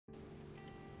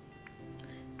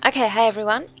Okay, hi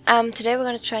everyone. Today we're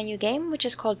gonna try a new game, which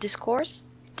is called Dyscourse.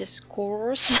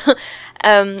 Dyscourse.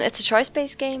 It's a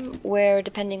choice-based game where,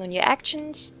 depending on your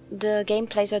actions, the game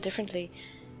plays out differently.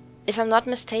 If I'm not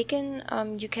mistaken,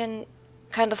 you can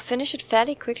kind of finish it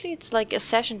fairly quickly. It's like a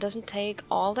session doesn't take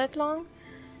all that long.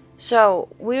 So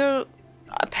we're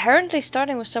apparently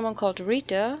starting with someone called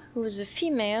Rita, who is a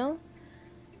female,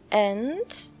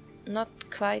 and not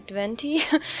quite venti,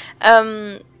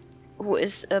 who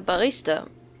is a barista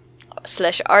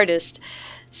slash artist.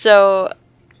 So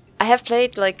I have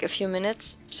played like a few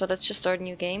minutes, so let's just start a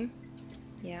new game.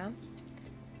 Yeah.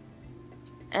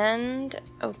 And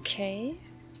okay,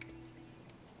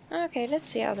 let's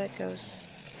see how that goes.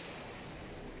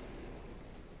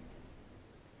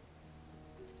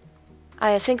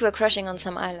 I think we're crashing on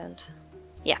some island.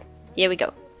 Yeah, here we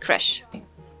go. Crash.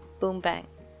 Boom bang.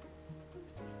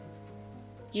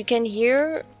 You can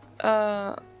hear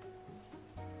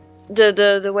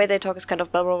the way they talk is kind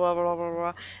of blah blah blah blah blah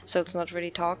blah, so it's not really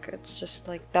talk, it's just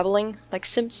like babbling, like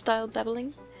Sims style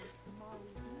babbling.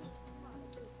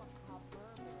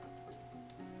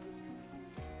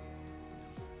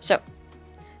 So,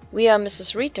 we are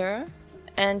Mrs. Rita,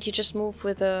 and you just move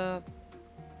with a,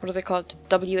 what are they called?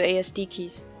 WASD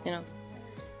keys, you know.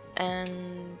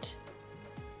 And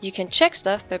you can check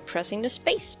stuff by pressing the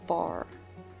space bar.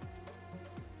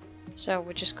 So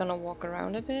we're just gonna walk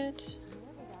around a bit.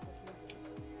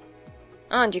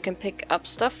 And you can pick up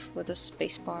stuff with a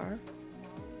spacebar.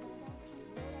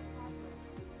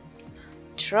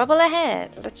 Trouble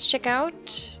ahead! Let's check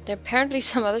out. There are apparently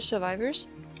some other survivors.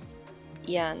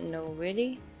 Yeah, no,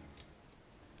 really?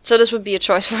 So this would be a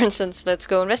choice, for instance. Let's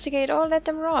go investigate or let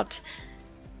them rot.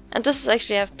 And this is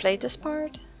actually, I've played this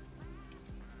part.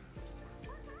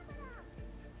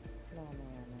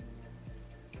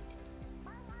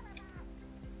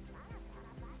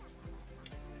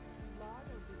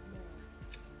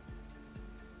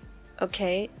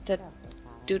 Okay, that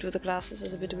dude with the glasses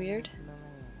is a bit weird.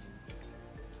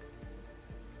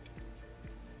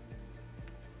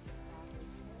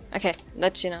 Okay,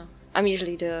 let you know. I'm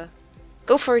usually the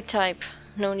go for it type.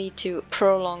 No need to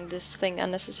prolong this thing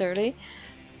unnecessarily.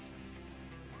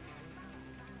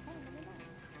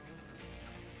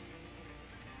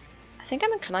 I think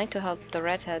I'm inclined to help the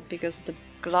redhead because the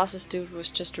glasses dude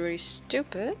was just really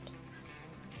stupid.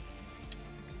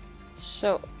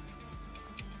 So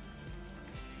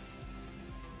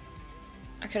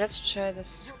okay, let's try to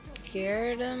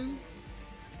scare them.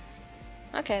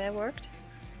 Okay, that worked.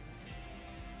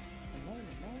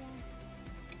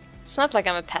 It's not like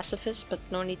I'm a pacifist, but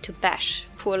no need to bash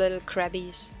poor little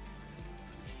crabbies.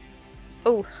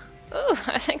 Oh, oh,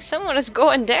 I think someone is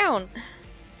going down.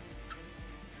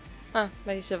 Ah,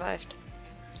 but he survived.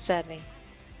 Sadly.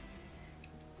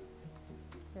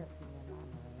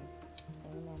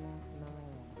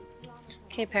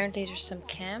 Okay, apparently there's some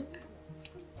camp.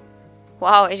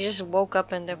 Wow, I just woke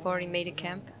up and they've already made a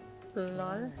camp.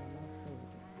 Lol.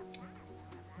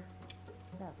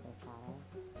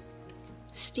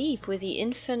 Steve with the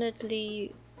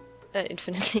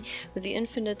with the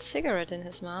infinite cigarette in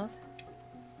his mouth.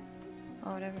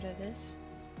 Or whatever that is.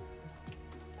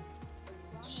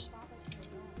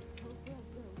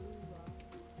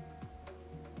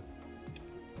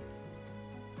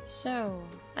 So,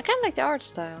 I kinda like the art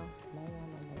style.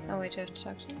 Oh wait, I have to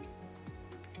talk to him?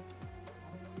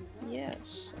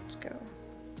 Yes, let's go.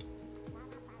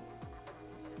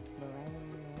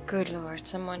 Good lord,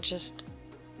 someone just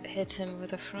hit him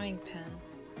with a frying pan.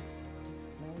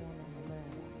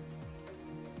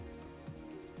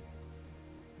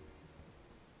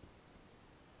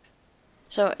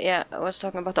 So yeah, I was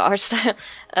talking about the art style.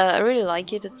 I really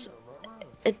like it.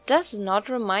 It does not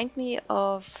remind me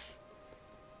of.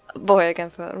 Boy, I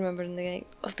can't remember the name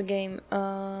of the game.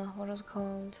 What was it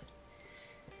called?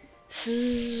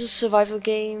 Survival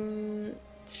game,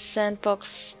 sandbox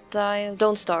style.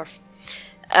 Don't Starve.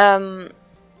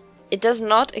 It does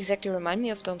not exactly remind me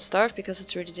of Don't Starve because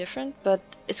it's really different, but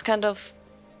it's kind of,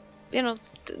 you know,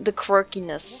 the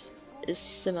quirkiness is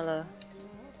similar.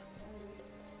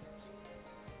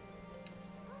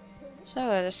 So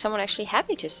there's someone actually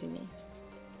happy to see me.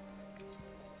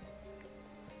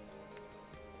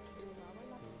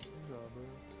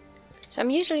 So I'm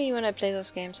usually, when I play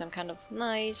those games, I'm kind of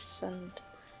nice and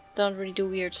don't really do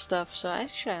weird stuff, so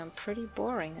actually I'm pretty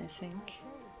boring, I think.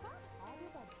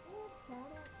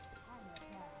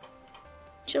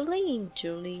 Jolene,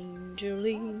 Jolene,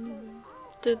 Jolene.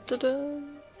 Da, da, da.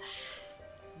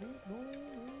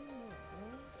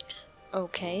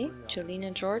 Okay, Jolene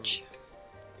and George.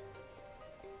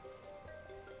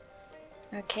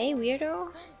 Okay,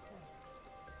 weirdo.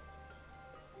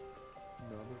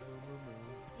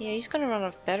 Yeah, he's gonna run out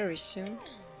of batteries soon.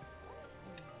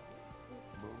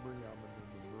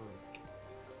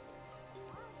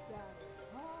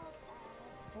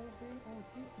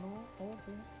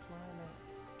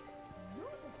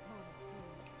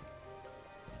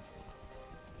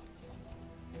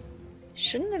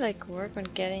 Shouldn't I like work on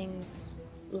getting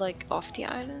like off the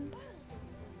island?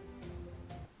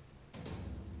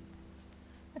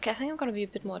 Okay, I think I'm gonna be a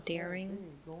bit more daring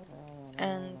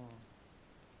and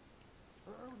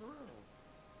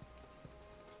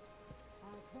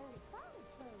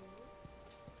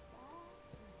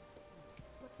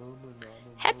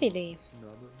happily.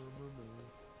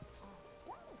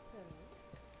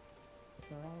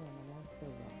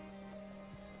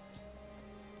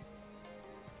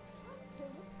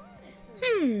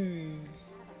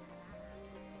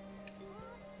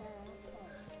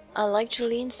 I like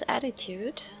Jolene's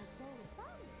attitude.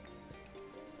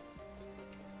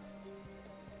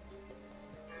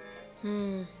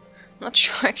 Not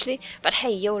sure actually, but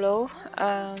hey, YOLO.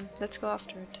 Let's go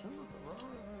after it.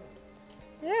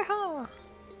 Yeehaw!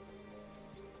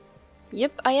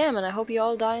 Yep, I am, and I hope you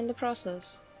all die in the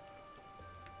process.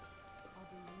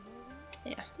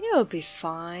 Yeah, you'll be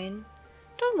fine.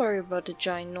 Don't worry about the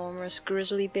ginormous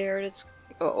grizzly bear that's...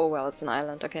 Oh well, it's an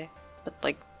island, okay. But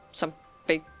like, some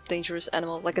big dangerous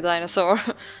animal, like a dinosaur.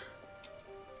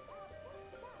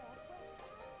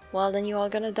 Well, then you all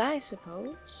gonna die, I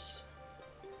suppose.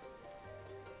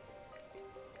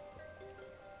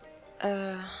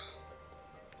 I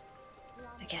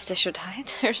guess they should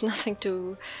hide. There's nothing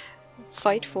to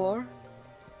fight for.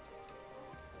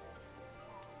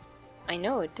 I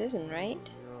know it isn't, right?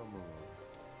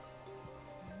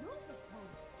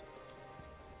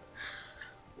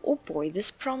 Oh boy,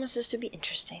 this promises to be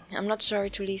interesting. I'm not sorry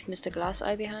to leave Mr. Glass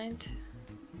Eye behind,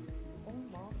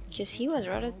 because he was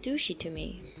rather douchey to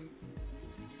me.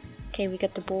 Okay, we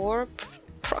get the boar,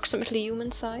 approximately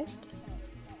human-sized.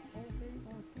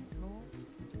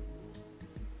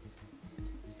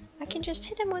 I can just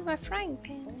hit him with my frying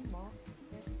pan.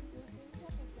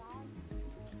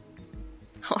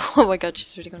 Oh my god,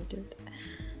 she's really gonna do it.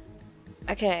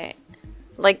 Okay,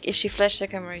 like if she flashes the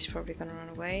camera, he's probably gonna run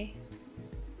away.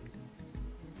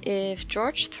 If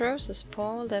George throws his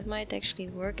paw, that might actually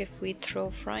work if we throw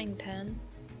frying pan.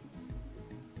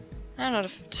 I don't know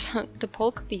if the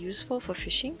pole could be useful for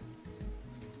fishing,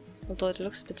 although it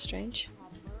looks a bit strange.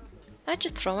 I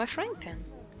just throw my frying pan.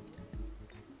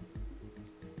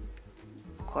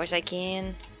 Of course I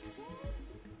can.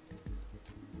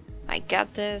 I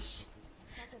got this.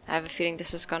 I have a feeling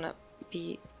this is gonna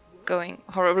be going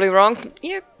horribly wrong.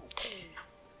 Yep.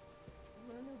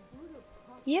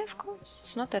 Yeah, of course.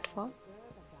 It's not that far.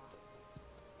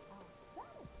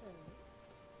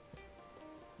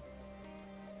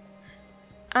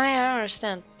 I don't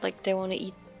understand. Like, they want to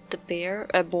eat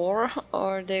the boar,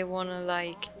 or they want to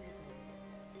like...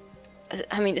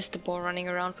 I mean, is the boar running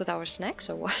around with our snacks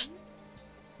or what?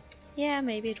 Yeah,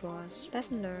 maybe it was.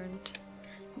 Lesson learned.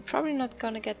 I'm probably not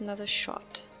gonna get another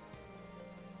shot.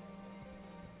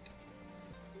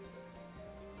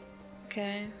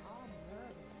 Okay.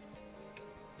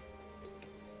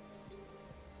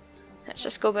 Let's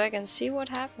just go back and see what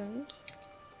happened.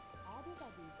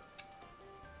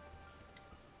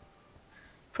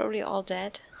 Probably all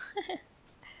dead.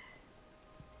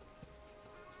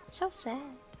 So sad.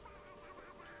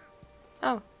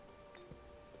 Oh.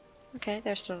 Okay,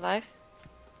 they're still alive.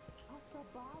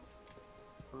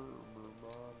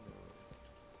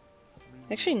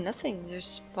 Actually nothing,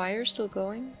 there's fire still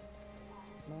going.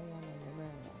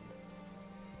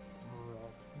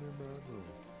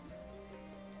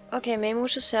 Okay, Memo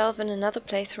to self in another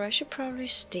playthrough. I should probably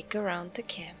stick around the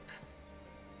camp.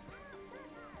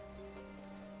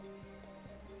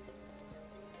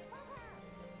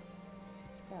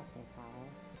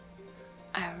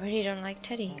 I really don't like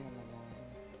Teddy.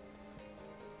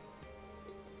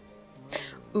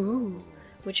 Ooh,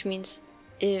 which means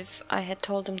if I had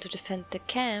told them to defend the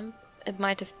camp, it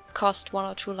might have cost 1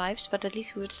 or 2 lives, but at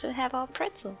least we would still have our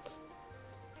pretzels.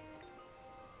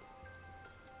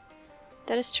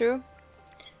 That is true.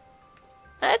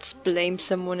 Let's blame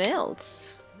someone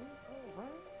else.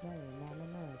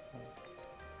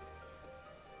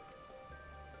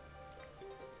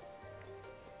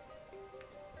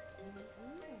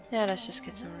 Yeah, let's just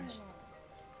get some rest.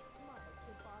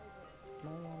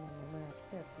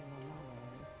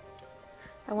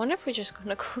 I wonder if we're just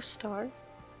gonna go starve.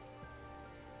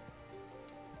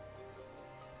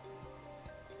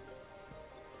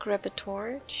 Grab a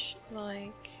torch,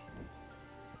 like...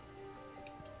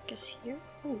 I guess here?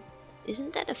 Oh,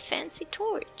 isn't that a fancy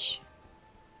torch?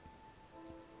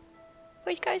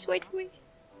 Wait guys, wait for me.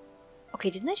 Okay,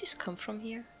 didn't I just come from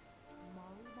here?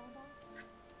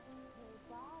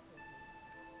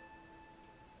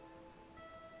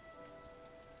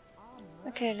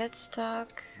 Okay, let's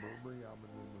talk.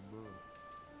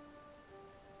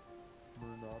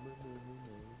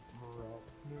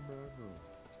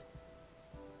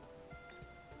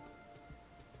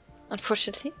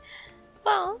 Unfortunately.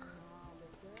 Well,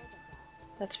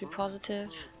 let's be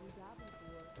positive.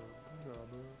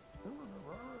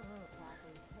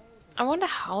 I wonder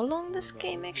how long this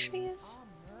game actually is.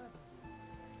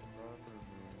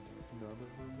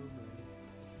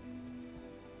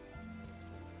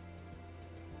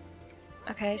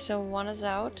 Okay, so one is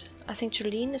out. I think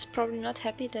Jolene is probably not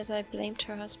happy that I blamed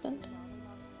her husband.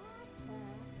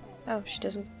 Oh, she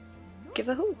doesn't give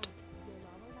a hoot.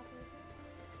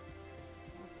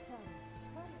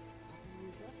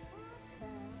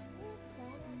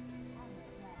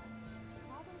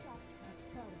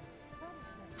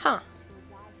 Huh.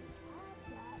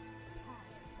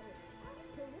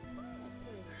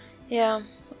 Yeah,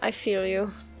 I feel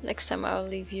you. Next time I'll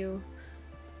leave you.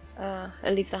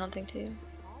 I'll leave the hunting to you.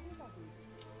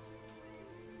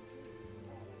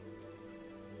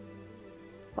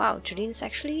 Wow, Jolene's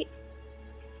actually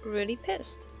really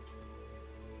pissed.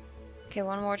 Okay,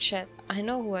 one more chat. I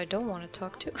know who I don't want to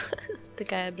talk to. The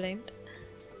guy I blamed.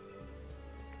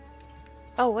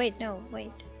 Oh, wait, no,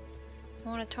 wait. I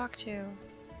want to talk to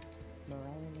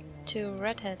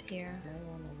Redhead here.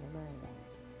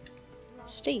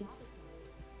 Steve.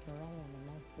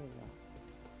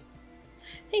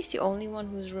 He's the only one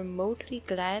who's remotely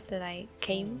glad that I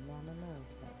came.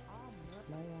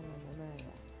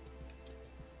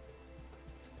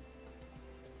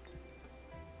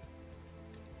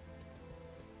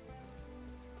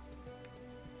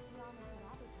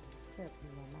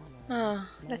 Ah,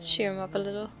 let's cheer him up a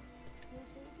little.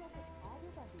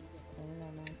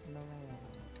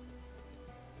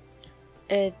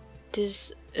 A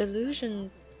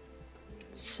disillusioned,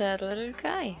 sad little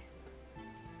guy.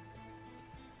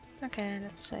 Okay,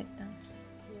 let's say it then.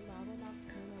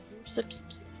 Zip,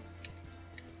 zip, zip.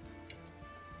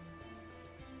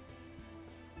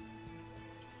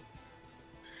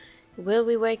 Will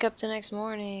we wake up the next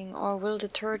morning, or will the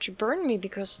torch burn me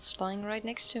because it's lying right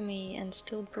next to me and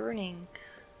still burning?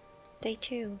 Day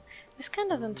 2. This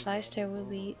kind of implies there will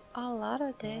be a lot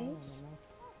of days.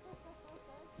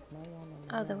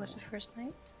 Oh, that was the first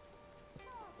night?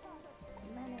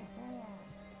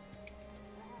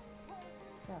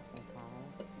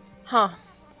 Huh.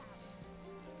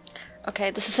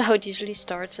 Okay, this is how it usually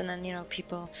starts, and then, you know,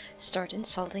 people start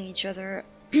insulting each other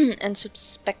and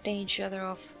suspecting each other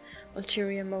of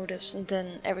ulterior motives, and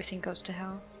then everything goes to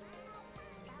hell.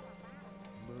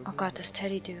 Oh god, this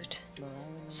Teddy dude.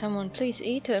 Someone please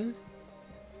eat him.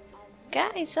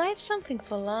 Guys, I have something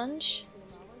for lunch.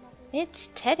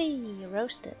 It's Teddy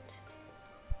roasted.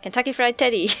 Kentucky Fried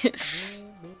Teddy.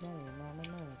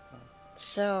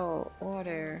 So,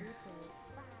 order.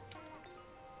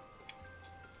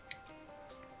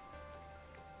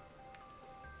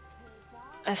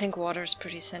 I think water is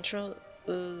pretty central,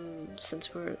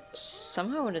 since we're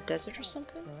somehow in a desert or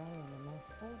something.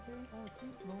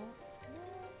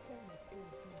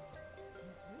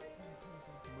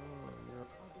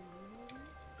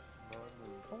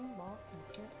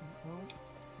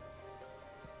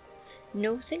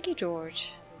 No thank you,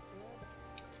 George.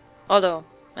 Although,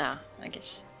 I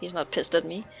guess he's not pissed at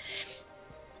me.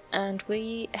 And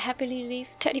we happily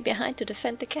leave Teddy behind to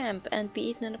defend the camp and be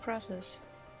eaten in the process.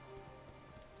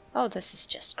 Oh, this is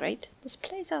just great. This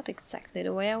plays out exactly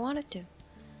the way I want it to.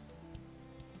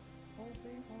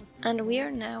 And we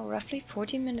are now roughly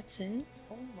 40 minutes in.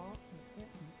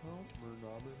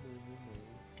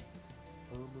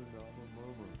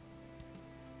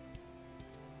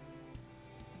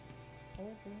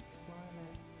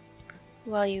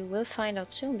 Well, you will find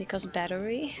out soon, because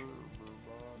battery.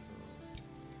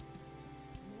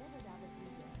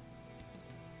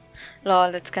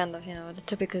 Lol, that's kind of, you know, the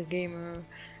typical gamer,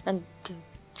 and the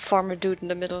farmer dude in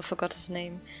the middle, forgot his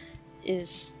name,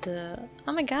 is the,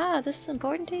 oh my god, this is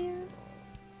important to you?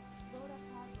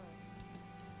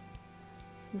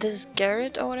 This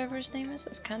Garrett, or whatever his name is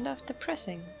kind of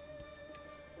depressing.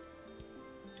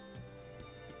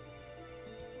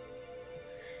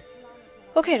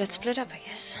 Okay, let's split up, I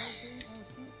guess.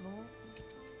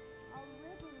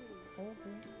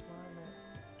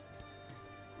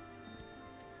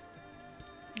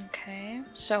 Okay,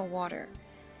 so water.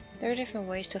 There are different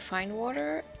ways to find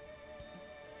water.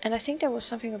 And I think there was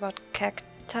something about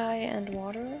cacti and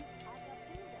water.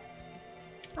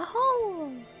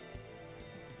 Oh!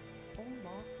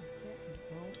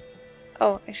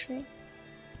 Oh, actually.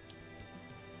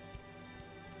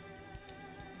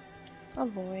 Oh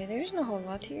boy, there's no whole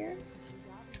lot here.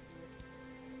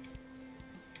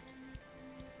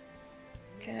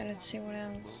 Okay, let's see what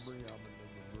else.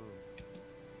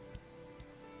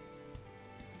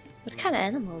 What kind of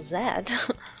animal is that?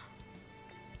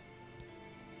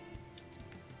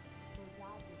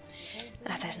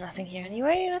 Ah, there's nothing here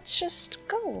anyway, let's just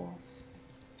go.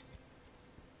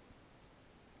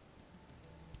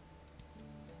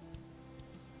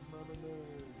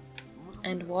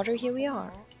 And water, here we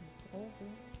are.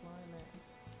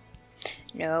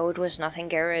 No, it was nothing,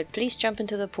 Garrett. Please jump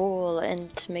into the pool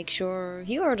and make sure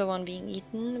you are the one being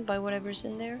eaten by whatever's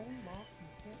in there.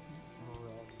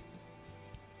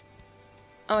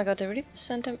 Oh my god, they really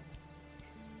sent him.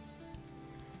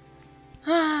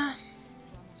 Ah.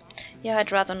 Yeah,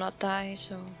 I'd rather not die,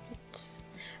 so it's...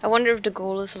 I wonder if the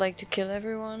goal is like to kill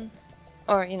everyone.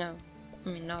 Or, you know, I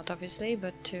mean not obviously,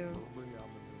 but to...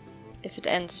 if it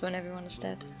ends when everyone is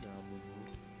dead.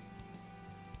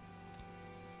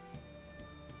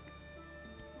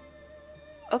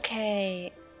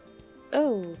 Okay.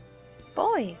 Oh,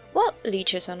 boy. Well,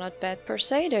 leeches are not bad per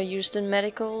se. They're used in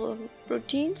medical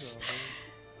routines.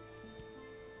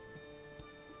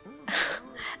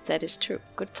 That is true.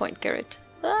 Good point, Garrett.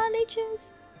 Ah,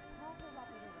 leeches.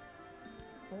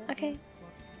 Okay.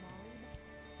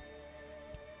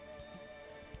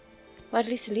 Well, at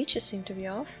least the leeches seem to be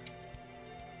off.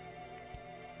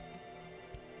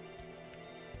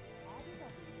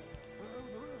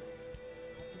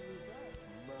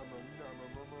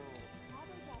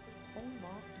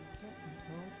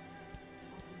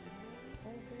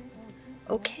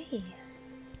 Okay.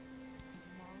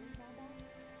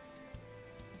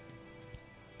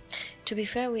 To be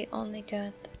fair, we only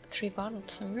got 3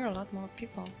 bottles and we're a lot more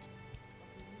people.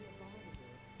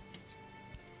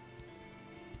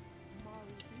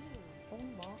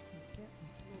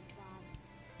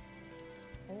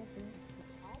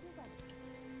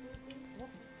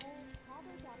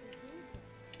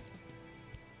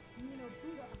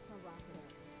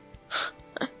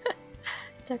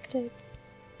 Duct tape.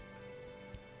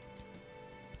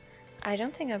 I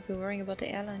don't think I'd be worrying about the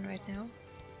airline right now.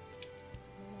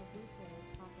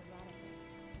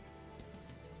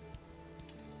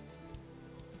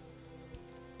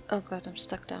 Oh god, I'm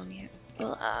stuck down here.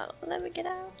 Let me get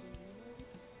out.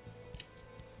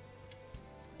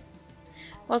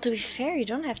 Well, to be fair, you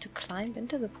don't have to climb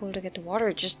into the pool to get the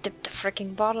water. Just dip the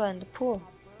freaking bottle in the pool.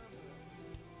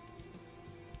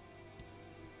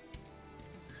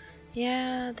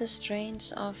 Yeah, the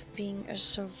strains of being a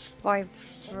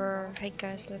survivor. Hey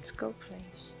guys, let's go,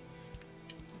 please.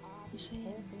 You see?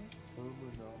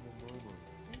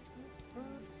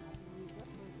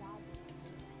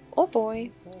 Oh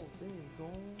boy.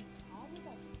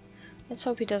 Let's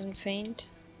hope he doesn't faint.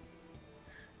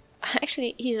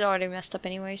 Actually, he's already messed up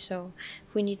anyway, so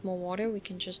if we need more water, we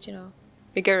can just, you know...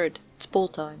 Hey Garrett, it's pool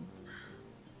time.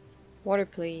 Water,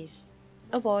 please.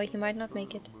 Oh boy, he might not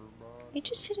make it. He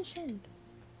just hit his hand.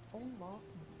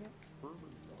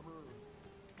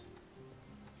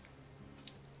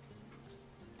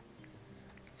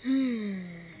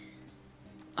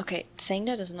 Okay, saying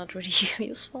that is not really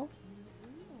useful.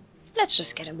 Let's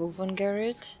just get a move on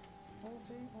Garrett.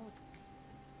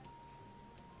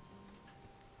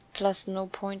 Plus, no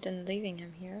point in leaving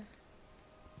him here.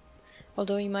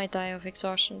 Although he might die of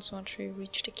exhaustion once we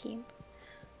reach the camp.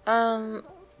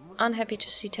 Unhappy to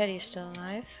see Teddy still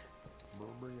alive.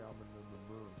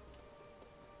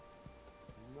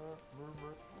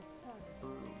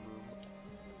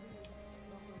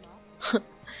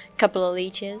 Couple of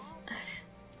leeches.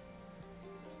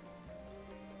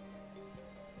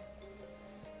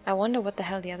 I wonder what the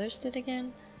hell the others did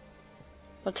again.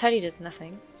 Well, Teddy did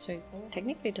nothing, so he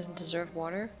technically doesn't deserve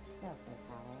water.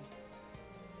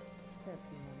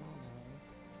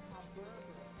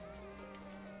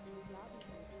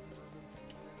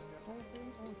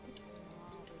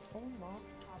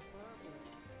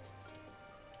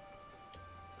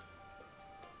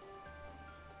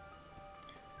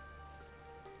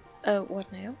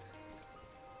 What now?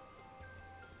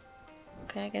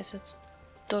 Okay, I guess it's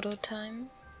Dodo time.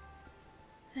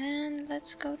 And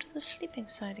let's go to the sleeping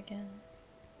side again.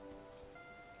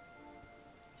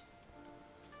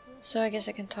 So I guess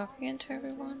I can talk again to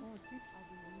everyone.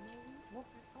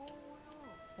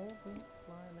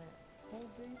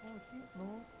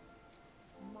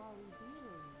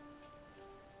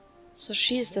 So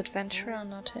she's the adventurer,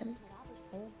 not him.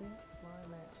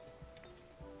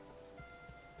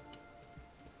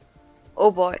 Oh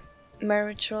boy,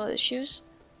 marital issues.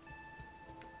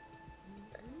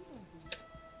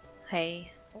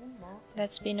 Hey,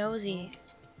 let's be nosy.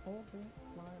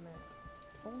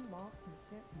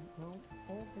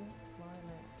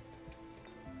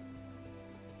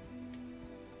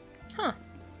 Huh.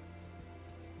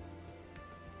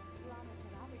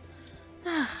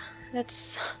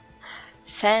 Let's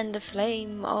fan the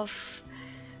flame of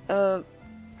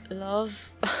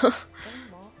love.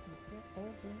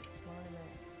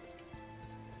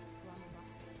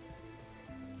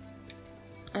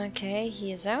 Okay,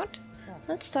 he is out.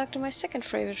 Let's talk to my second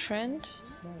favorite friend.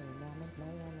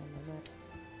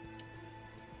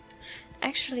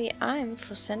 Actually, I'm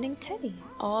for sending Teddy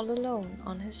all alone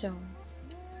on his own.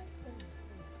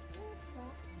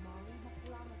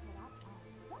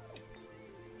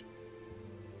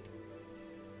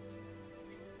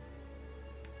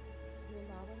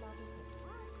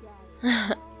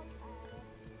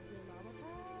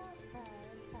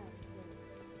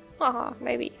 Haha,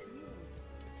 maybe.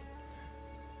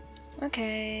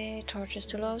 Okay, torch is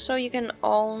too low, so you can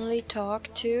only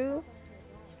talk to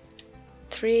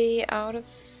 3 out of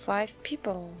 5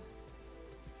 people.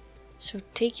 So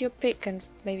take your pick and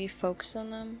maybe focus on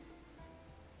them.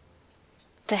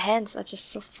 The hands are just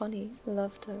so funny. I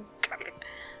love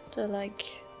the like,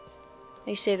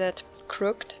 you say that,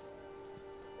 crooked.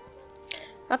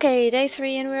 Okay, day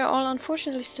 3 and we're all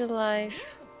unfortunately still alive.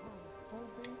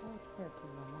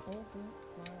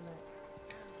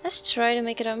 Let's try to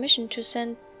make it our mission to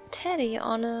send Teddy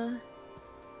on a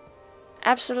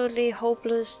absolutely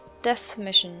hopeless death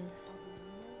mission.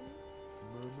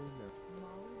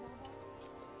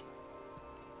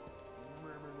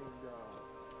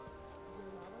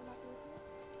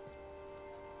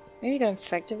 Maybe got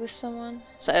infected with someone?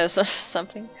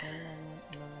 Something.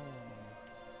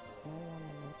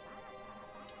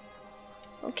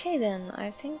 Okay then, I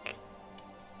think...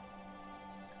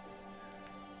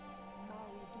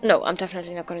 No, I'm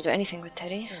definitely not gonna do anything with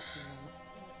Teddy.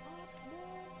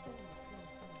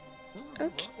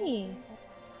 Okay.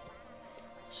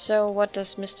 So what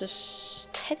does Mr.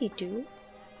 Teddy do?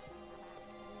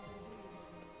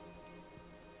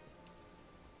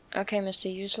 Okay,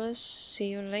 Mr. Useless. See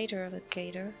you later,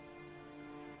 alligator.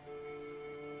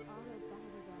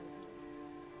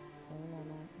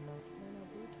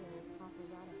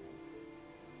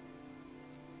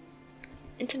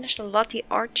 International Latte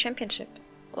Art Championship.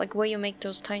 Like where you make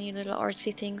those tiny little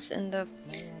artsy things in the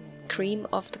cream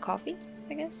of the coffee,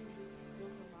 I guess.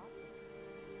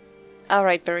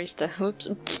 Alright, barista. Whoops.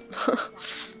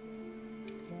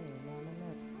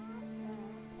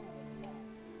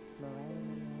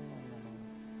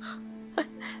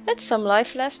 That's some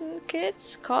life lesson,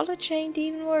 kids. College ain't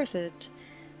even worth it.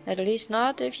 At least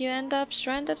not if you end up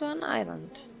stranded on an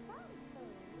island.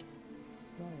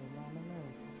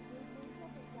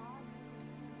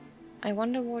 I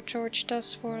wonder what George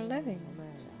does for a living.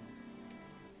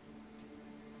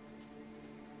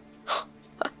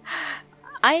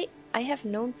 I have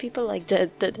known people like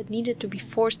that needed to be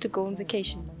forced to go on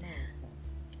vacation.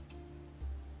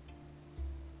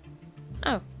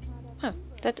 Oh,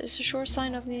 that is a sure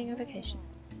sign of needing a vacation.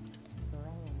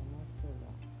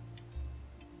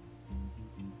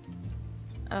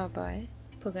 Oh boy,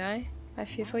 poor guy, I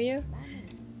feel for you.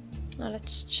 Now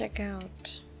let's check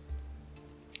out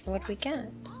what we got.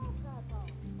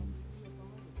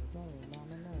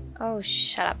 Oh,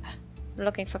 shut up. I'm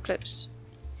looking for clues.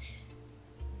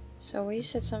 So we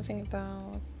said something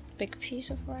about big piece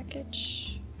of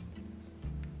wreckage.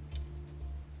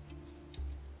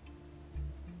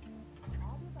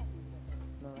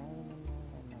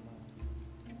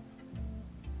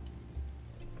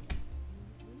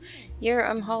 Yeah,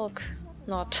 I'm Hulk.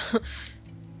 Not.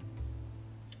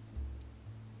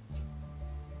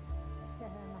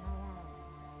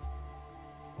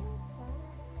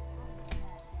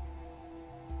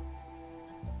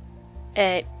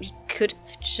 He could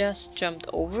have just jumped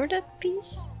over that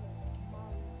piece?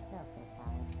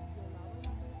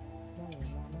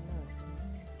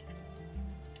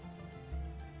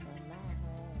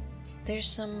 There's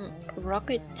some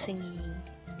rocket thingy.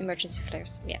 Emergency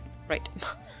flares. Yeah, right.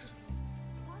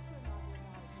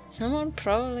 Someone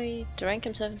probably drank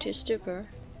himself into a stupor.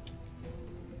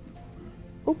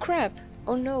 Oh crap!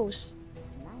 Oh noes!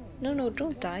 No,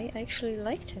 don't die. I actually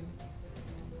liked him.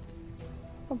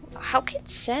 How can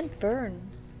sand burn?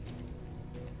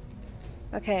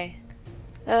 Okay.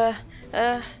 Oh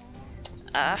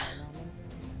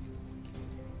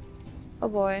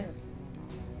boy.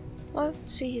 Oh,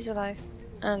 see, he's alive.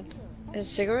 And his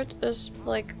cigarette is,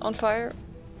 like, on fire.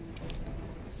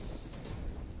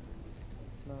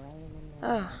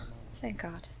 Oh, thank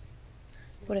God.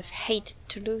 Would have hated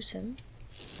to lose him.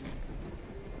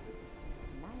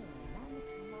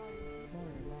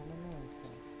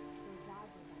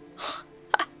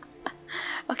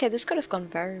 Okay, this could have gone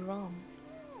very wrong.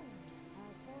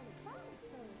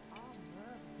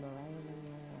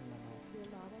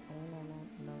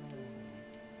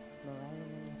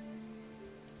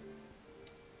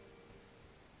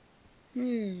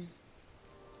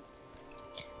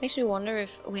 Makes me wonder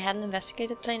if we had an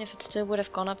investigated plane, if it still would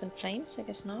have gone up in flames. I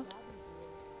guess not.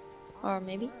 Or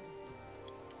maybe.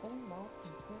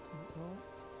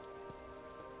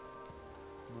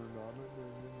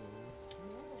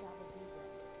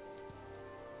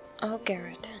 Oh,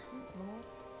 Garrett.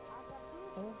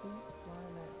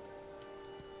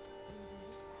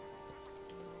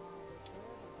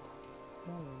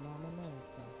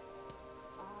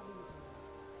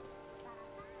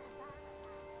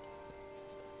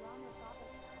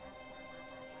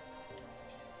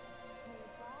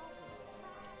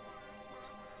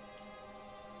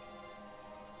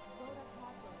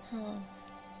 Oh.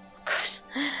 God.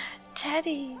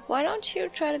 Teddy, why don't you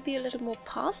try to be a little more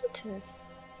positive?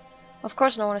 Of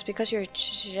course no one is, because you're a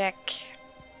Jack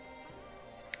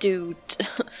dude.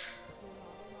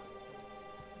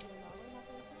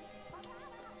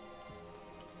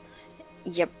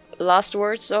 Yep, last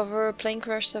words of a plane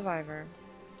crash survivor.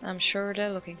 I'm sure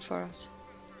they're looking for us.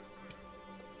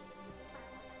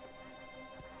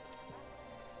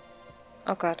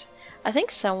 Oh god, I think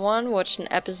someone watched an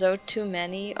episode too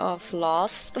many of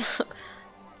Lost.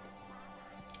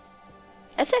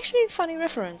 It's actually a funny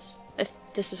reference, if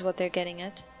this is what they're getting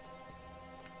at.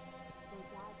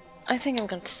 I think I'm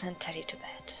going to send Teddy to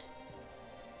bed.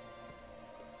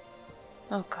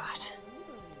 Oh god.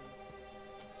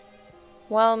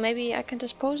 Well, maybe I can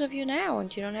dispose of you now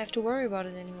and you don't have to worry about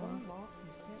it anymore.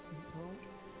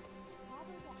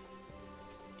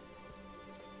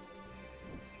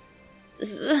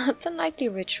 The nightly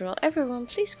ritual. Everyone,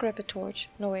 please grab a torch.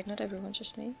 No, wait, not everyone,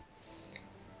 just me.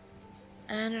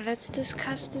 And let's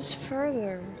discuss this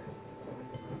further.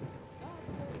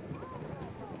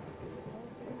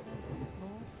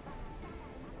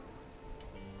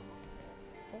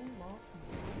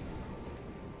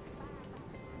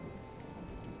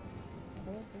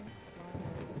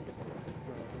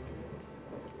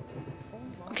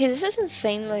 Okay, this is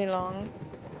insanely long.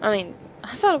 I mean,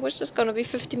 I thought it was just gonna be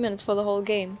 50 minutes for the whole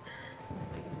game.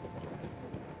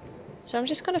 So I'm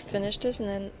just gonna finish this and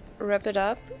then wrap it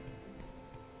up.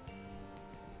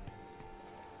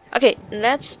 Okay,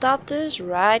 let's stop this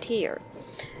right here.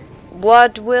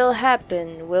 What will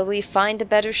happen? Will we find a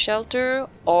better shelter?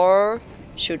 Or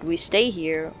should we stay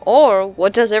here? Or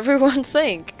what does everyone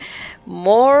think?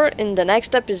 More in the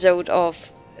next episode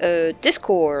of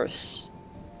Dyscourse.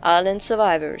 Island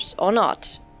survivors, or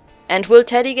not. And will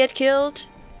Teddy get killed?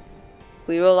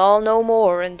 We will all know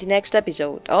more in the next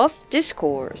episode of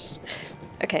Dyscourse.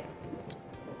 Okay.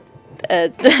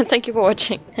 Thank you for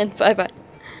watching, and bye bye.